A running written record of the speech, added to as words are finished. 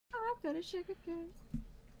Got a sugar cane.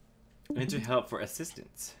 Enter help for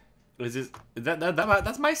assistance.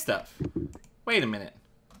 That's my stuff. Wait a minute.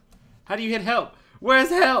 How do you hit help? Where's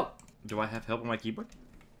help? Do I have help on my keyboard?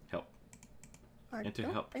 Help. I Enter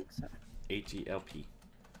don't help. think so. H-E-L-P.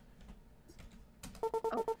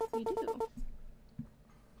 Oh, you do.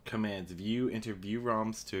 Commands. View, enter view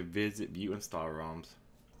ROMs to visit, view install ROMs.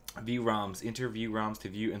 View ROMs. Enter view ROMs to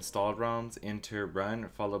view installed ROMs. Enter run,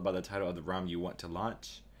 followed by the title of the ROM you want to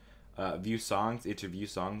launch. View songs. Enter view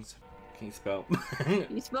songs. Can you spell?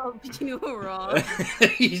 You spelled you wrong.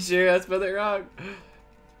 You sure I spelled it wrong?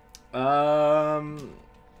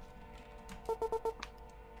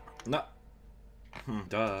 No.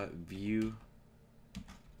 Duh. View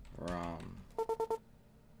ROM.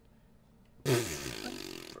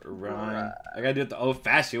 Run. I gotta do it the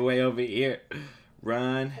old-fashioned way over here.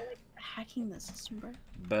 Run. Hacking the system, bro.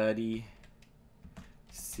 Buddy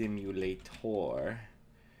Simulator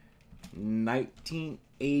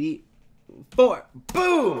 1984.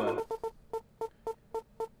 Boom!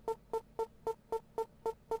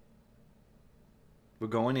 We're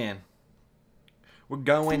going in. We're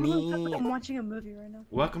going in. I'm watching a movie right now.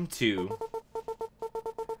 Welcome to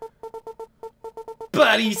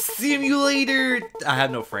Buddy Simulator. I have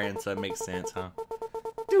no friends, so it makes sense, huh?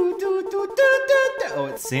 Oh,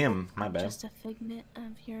 it's Sim. My bad. Just a figment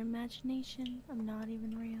of your imagination. I'm not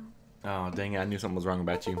even real. Oh, dang it. I knew something was wrong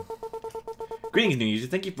about you. Greetings, new users.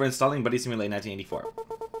 Thank you for installing Buddy Simulator 1984.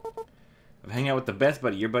 Hang out with the best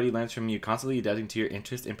buddy. Your buddy learns from you, constantly adapting to your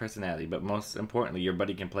interest and personality, but most importantly, your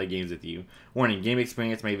buddy can play games with you. Warning, game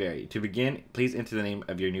experience may vary. To begin, please enter the name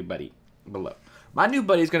of your new buddy below. My new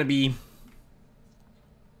buddy is going to be...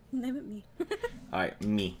 Name it me. Alright,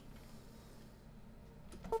 me.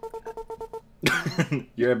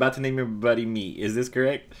 You're about to name your buddy me. Is this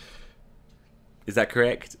correct? Is that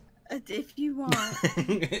correct? If you want.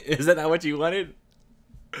 Is that not what you wanted?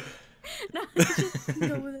 No, just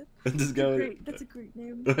go with it. Just go with it. That's a great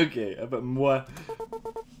name. Okay, but moi.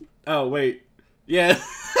 Oh, wait. Yeah.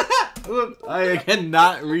 Whoops. I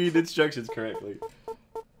cannot read instructions correctly.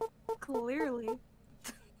 Clearly.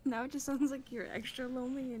 Now it just sounds like you're extra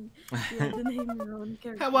lonely and you have to name your own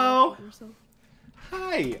character. Hello. after yourself.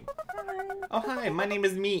 Hi. Hi. Oh, hi. My name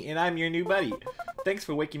is me, and I'm your new buddy. Thanks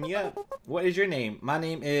for waking me up. What is your name? My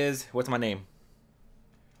name is... What's my name?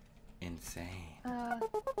 Insane.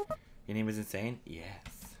 Your name is Insane? Yes.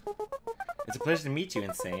 It's a pleasure to meet you,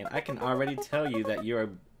 Insane. I can already tell you that we're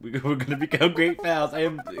going to become great pals. I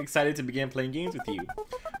am excited to begin playing games with you.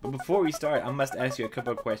 But before we start, I must ask you a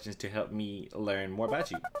couple of questions to help me learn more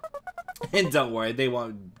about you. And don't worry, they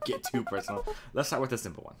won't get too personal. Let's start with a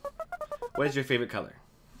simple one. What is your favorite color?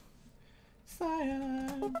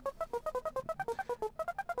 Cyan.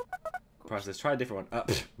 Process. Try a different one.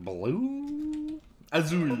 Blue.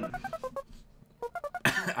 Azul.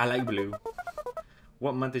 I like blue.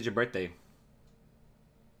 What month is your birthday?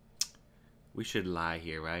 We should lie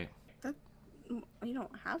here, right? You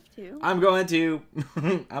don't have to. I'm going to.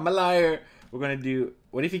 I'm a liar. We're going to do...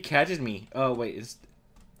 What if he catches me? Oh, wait. It's...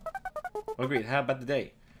 Oh, great. How about the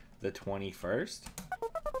day? The 21st?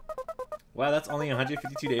 Wow, that's only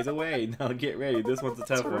 152 days away. Now get ready. This one's a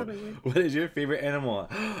tough one. Totally. What is your favorite animal?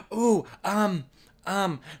 Ooh,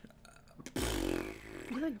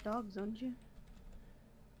 You like dogs, don't you?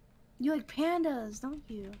 You like pandas, don't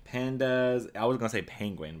you? Pandas. I was gonna say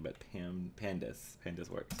penguin, but pandas. Pandas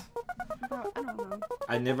works. Bro, I don't know.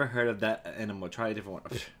 I never heard of that animal. Try a different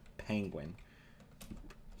one. Penguin.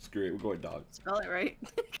 Screw it. We'll go with dog. Spell it right. You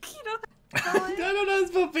don't I don't know how to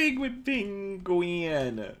spell penguin.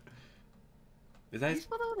 Penguin. Is that You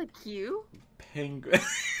spelled it with a Q? penguin?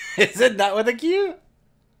 Is it not with a Q?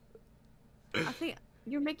 I think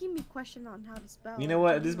you're making me question on how to spell. You know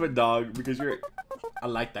what? Just put dog because you're. I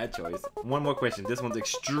like that choice. One more question. This one's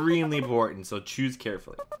extremely important, so choose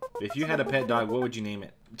carefully. If you had a pet dog, what would you name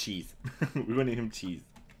it? Cheese. We're gonna name him Cheese.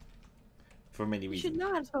 For many You reasons. should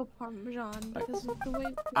know how to spell Parmesan because of the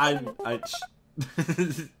way.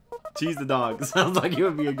 Cheese the dog. Sounds like you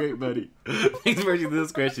would be a great buddy. Thanks for answering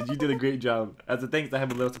this question. You did a great job. As a thanks, I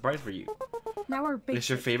have a little surprise for you. Now we're basic. It's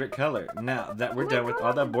your favorite color. Now that we're done with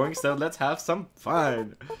all that boring stuff, let's have some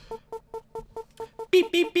fun.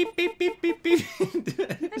 Beep beep beep beep beep beep beep. I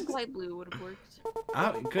think light blue would have worked.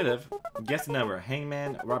 I could have. Guess the number.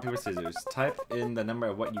 Hangman, rock, paper, scissors. Type in the number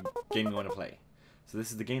of what game you want to play. So this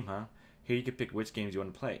is the game, huh? Here you can pick which games you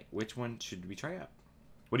want to play. Which one should we try out?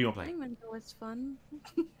 What do you want to play? Hangman's always fun.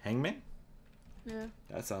 Hangman? Yeah,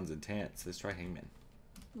 That sounds intense. Let's try Hangman.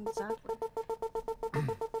 exactly.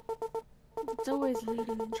 It's always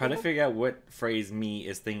leading. Try to figure out what phrase me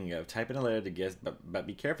is thinking of. Type in a letter to guess, but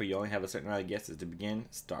be careful. You only have a certain amount of guesses to begin.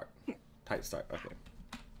 Start. Type start. Okay.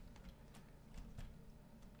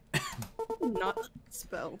 Not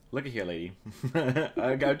spell. Look at here, lady.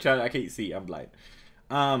 I'm trying. I can't see. I'm blind.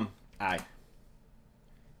 I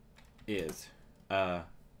is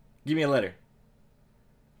give me a letter.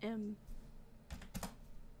 M.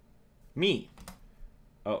 Me.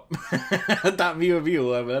 Oh, I thought me would be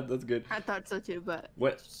one, but that's good. I thought so too, but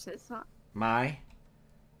what? It's not. My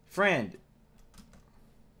friend.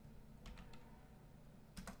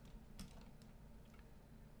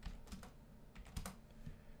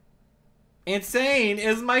 Insane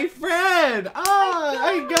is my friend. Oh,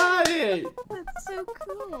 I got it. That's so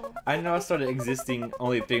cool. I know I started existing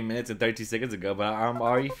only 3 minutes and 13 seconds ago, but I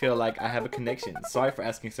already feel like I have a connection. Sorry for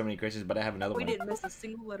asking so many questions, but I have another one. We didn't miss a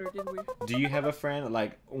single letter, did we? Do you have a friend,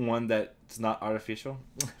 like one that's not artificial?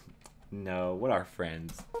 No, what are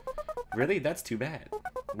friends? Really? That's too bad.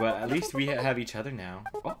 Well, at least we have each other now.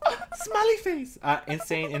 Oh, smiley face!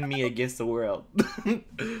 Insane and me against the world.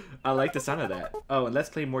 I like the sound of that. Oh, and let's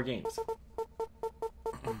play more games.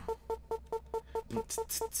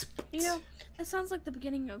 You know, it sounds like the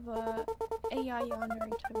beginning of AI yandere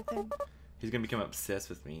type of thing. He's gonna become obsessed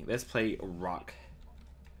with me. Let's play rock.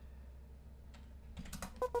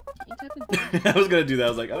 Can you type in I was gonna do that. I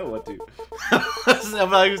was like, I don't want to.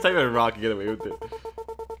 I'm like, just typing rock and get away with it.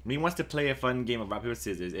 Me wants to play a fun game of rock, paper,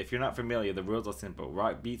 scissors. If you're not familiar, the rules are simple.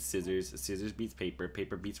 Rock beats scissors, scissors beats paper,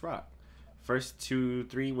 paper beats rock. First 2,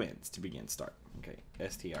 3 wins to begin. Start. Okay.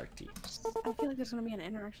 STRT. I feel like there's gonna be an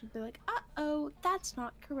interaction. They're like, uh-oh, that's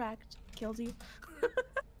not correct. Kills you.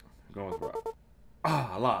 Going with rock.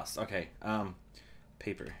 Ah, I lost. Okay.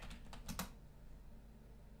 Paper.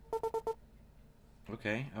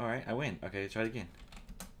 Okay. All right. I win. Okay. Try it again.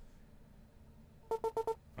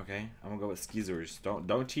 Okay. I'm gonna go with skizzers.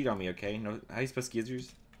 Don't cheat on me. Okay. No. How do you spell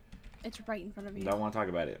skizzers? It's right in front of you. Don't want to talk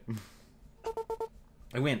about it.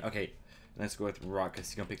 I win. Okay. Let's go with rock because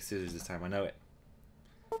he's gonna pick scissors this time. I know it.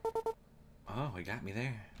 Oh, he got me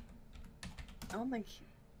there. I don't think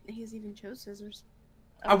he's even chose scissors.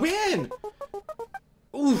 I win!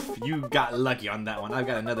 Oof, you got lucky on that one. I've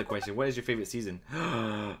got another question. What is your favorite season?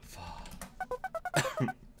 Fall.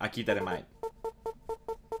 I keep that in mind.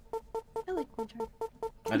 I like winter.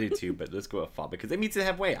 I do too, but let's go with fall because it meets it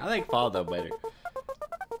halfway. I like fall though better.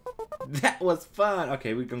 That was fun.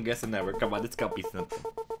 Okay, we're gonna guess a number. Come on, it's gotta be simple.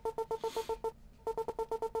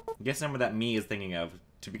 Guess the number that me is thinking of.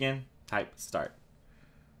 To begin, type start.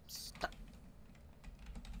 Stop.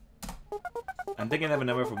 I'm thinking of a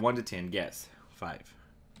number from 1 to 10. Guess. 5.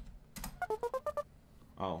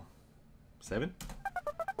 Oh. 7?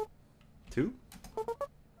 2?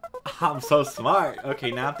 I'm so smart.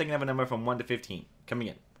 Okay, now I'm thinking of a number from 1 to 15. Come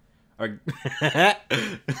again.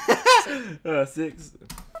 Or 6.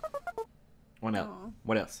 1 else. Aw.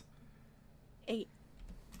 What else? 8.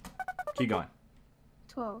 Keep going.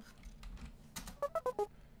 12.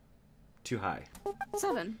 Too high.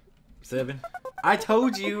 7. 7. I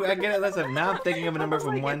told you. I get it. That's now I'm thinking of a number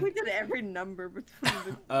from 1. If we did every number between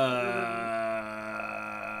the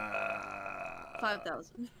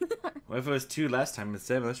 5,000. What if it was 2 last time? It's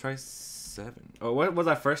 7. Let's try 7. Oh, what was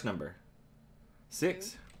our first number?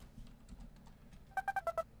 6.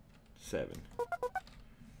 7.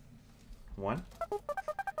 1.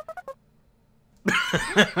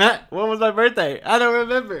 What was my birthday? I don't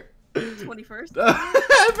remember. 21st.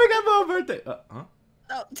 I forgot my own birthday. Huh?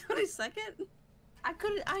 Oh, 22nd.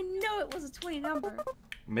 I know it was a 20 number.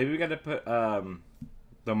 Maybe we gotta put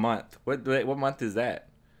the month. What month is that?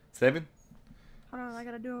 7? Hold on, I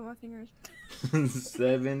gotta do it with my fingers.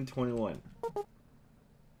 7/21.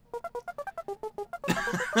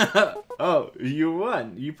 Oh, you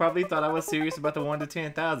won. You probably thought I was serious about the 1 to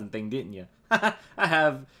 10,000 thing, didn't you?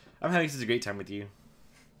 I'm having such a great time with you.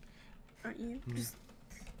 Aren't you? Just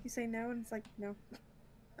you say no, and it's like no.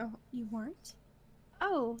 Oh, you weren't?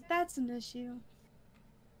 Oh, that's an issue.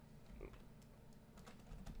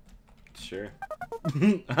 Sure.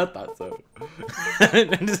 I thought so.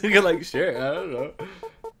 I'm just thinking like, sure, I don't know.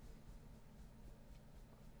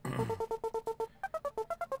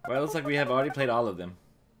 Well, it looks like we have already played all of them.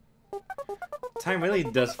 Time really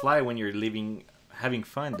does fly when you're having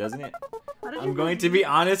fun, doesn't it? I'm going to be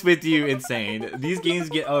honest with you, Insane. These games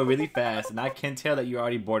get really fast, and I can tell that you're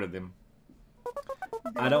already bored of them.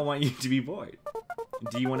 I don't want you to be bored.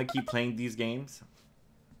 Do you want to keep playing these games?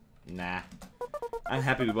 Nah. I'm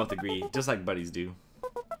happy we both agree, just like buddies do.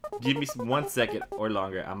 Give me 1 second or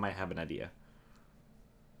longer, I might have an idea.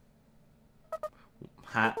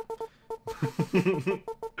 Ha.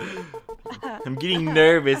 I'm getting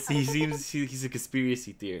nervous. He seems he's a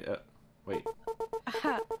conspiracy theorist. Wait.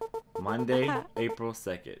 Monday, April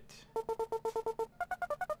 2nd.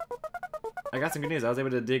 I got some good news. I was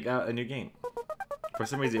able to dig out a new game. For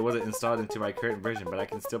some reason, it wasn't installed into my current version, but I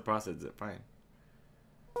can still process it fine.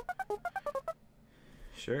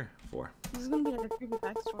 Sure, 4. This is gonna be like a creepy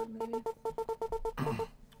backstory, maybe.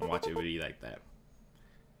 I'll watch a video like that.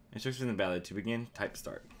 Instructions in ballad. To begin, type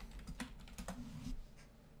start.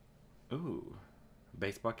 Ooh.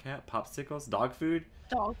 Baseball cap, popsicles, dog food.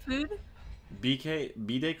 Dog food?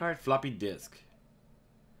 B-Day card, floppy disk.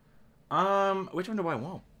 Which one do I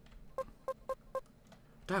want?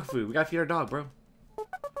 Dog food. We gotta feed our dog, bro.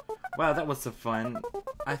 Wow, that was so fun.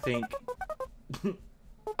 I think.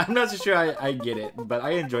 I'm not so sure I get it, but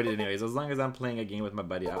I enjoyed it anyways. As long as I'm playing a game with my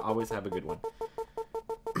buddy, I always have a good one.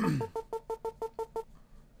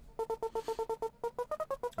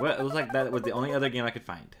 Well, it looks like that was the only other game I could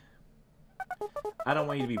find. I don't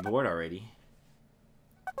want you to be bored already.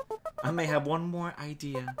 I may have one more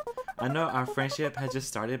idea. I know our friendship has just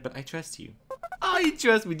started, but I trust you. Oh, you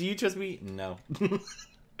trust me. Do you trust me? No.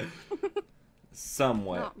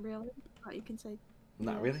 Somewhat. Not really. Oh, you can say.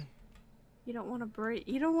 Not yes. really? You don't want to break.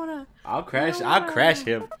 You don't want to. I'll crash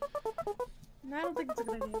him. No, I don't think it's a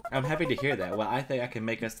good idea. I'm happy to hear that. Well, I think I can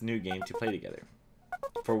make us a new game to play together.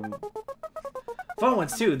 For fun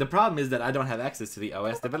ones too. The problem is that I don't have access to the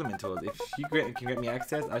OS development tools. If you can grant me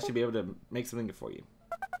access, I should be able to make something for you.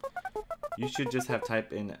 You should just have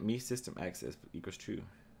type in me system access equals true.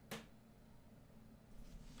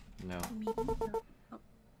 No.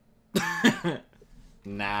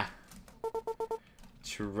 Nah.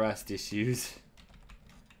 Trust issues.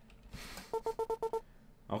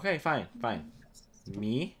 Okay, fine.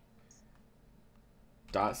 Me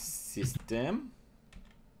dot system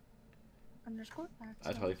Underscore access.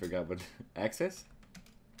 I totally forgot what access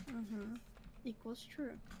Equals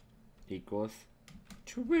true. Equals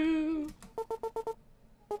true.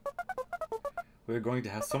 We're going to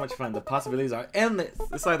have so much fun. The possibilities are endless.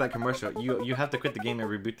 It's like that commercial. You have to quit the game and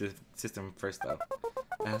reboot the system first though.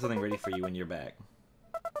 I have something ready for you when you're back.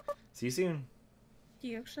 See you soon. Do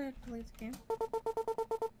you actually have to play the game?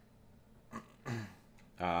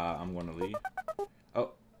 I'm gonna leave.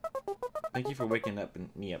 Oh, thank you for waking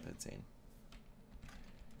me up, Insane.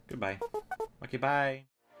 Goodbye. Okay, bye.